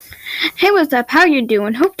Hey, what's up? How you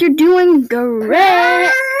doing? Hope you're doing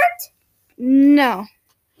great. No.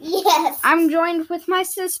 Yes. I'm joined with my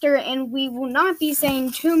sister, and we will not be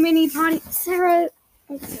saying too many Sarah.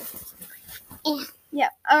 Yeah.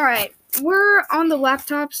 All right. We're on the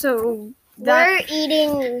laptop, so we're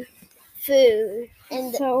eating food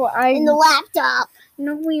in the laptop.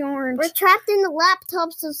 No, we aren't. We're trapped in the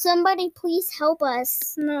laptop, so somebody please help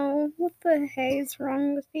us. No. What the heck is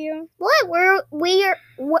wrong with you? What?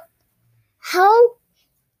 What? How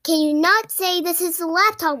can you not say this is the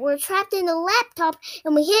laptop? We're trapped in the laptop,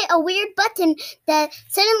 and we hit a weird button that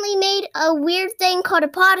suddenly made a weird thing called a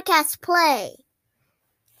podcast play.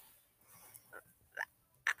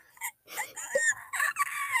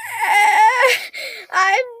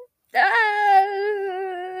 I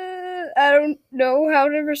don't know how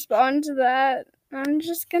to respond to that. I'm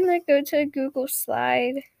just gonna go to Google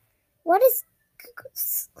Slide. What is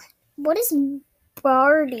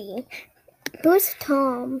Barty? Who's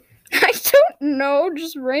Tom? I don't know,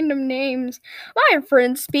 just random names. My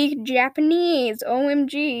friends speak Japanese.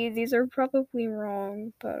 OMG, these are probably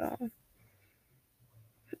wrong, but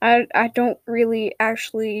I don't really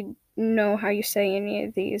actually know how you say any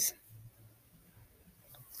of these.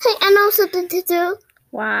 Hey, I know something to do.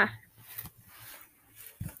 Why?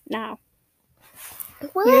 Now.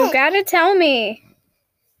 What? You gotta tell me.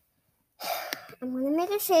 I'm gonna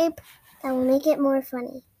make a shape that will make it more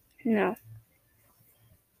funny. No.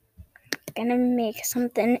 I'm gonna make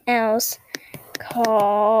something else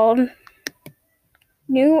called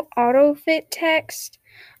new auto fit text.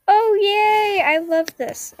 Oh, yay! I love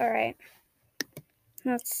this. All right.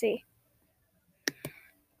 Let's see.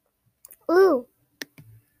 Ooh.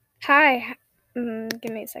 Hi.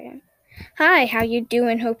 Give me a second. Hi, how you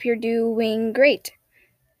doing? Hope you're doing great.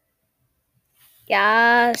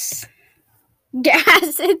 Yes.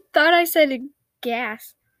 Gas. I thought I said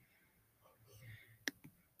gas.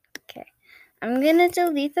 Okay. I'm gonna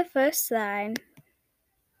delete the first line.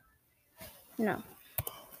 No.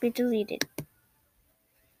 Be deleted.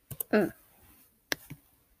 I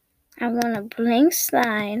want a blank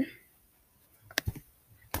slide.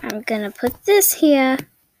 I'm gonna put this here.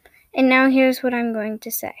 And now here's what I'm going to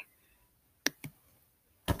say.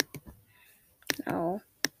 No.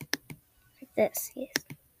 Like this, yes.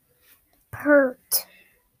 Pert.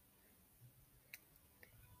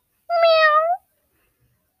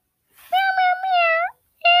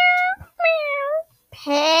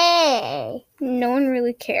 Hey. No one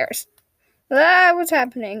really cares. What's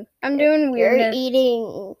happening? I'm doing weirdness. You're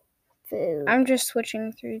eating food. I'm just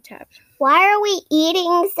switching through tabs. Why are we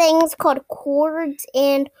eating things called chords,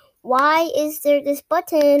 and why is there this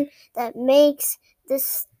button that makes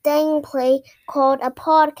this thing play called a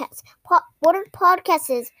podcast? What are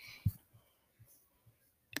podcasts?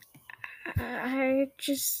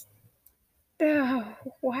 Oh,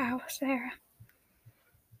 wow, Sarah.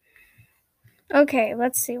 Okay,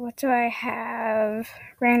 let's see. What do I have?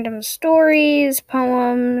 Random stories,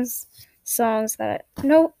 poems, songs that...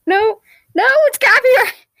 No, it's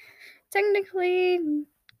copyright! Technically,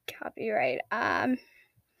 copyright.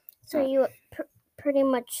 So you pretty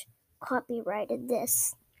much copyrighted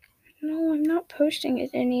this. No, I'm not posting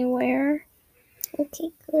it anywhere.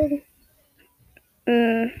 Okay, good.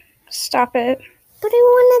 Stop it. But I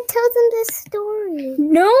want to tell them this story.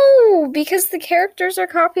 No, because the characters are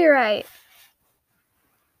copyright.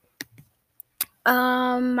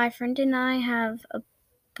 My friend and I have a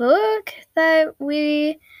book that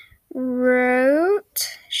we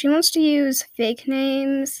wrote. She wants to use fake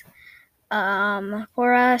names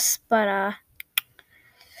for us, but I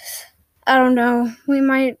don't know. We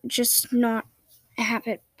might just not have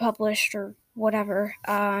it published or whatever,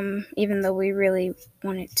 even though we really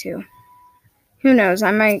want it to. Who knows?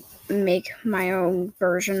 I might make my own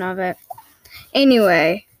version of it.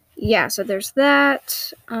 Anyway, yeah, so there's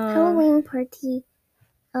that. Halloween party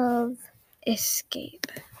of Escape.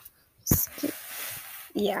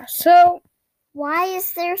 Yeah, so why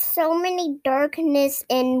is there so many darkness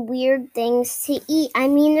and weird things to eat? I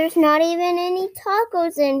mean, there's not even any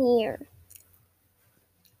tacos in here.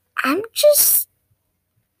 I'm just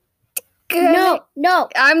gonna... No.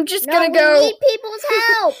 I'm just gonna go... We need people's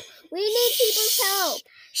help. We need people's help.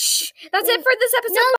 Shh. That's it for this episode. No.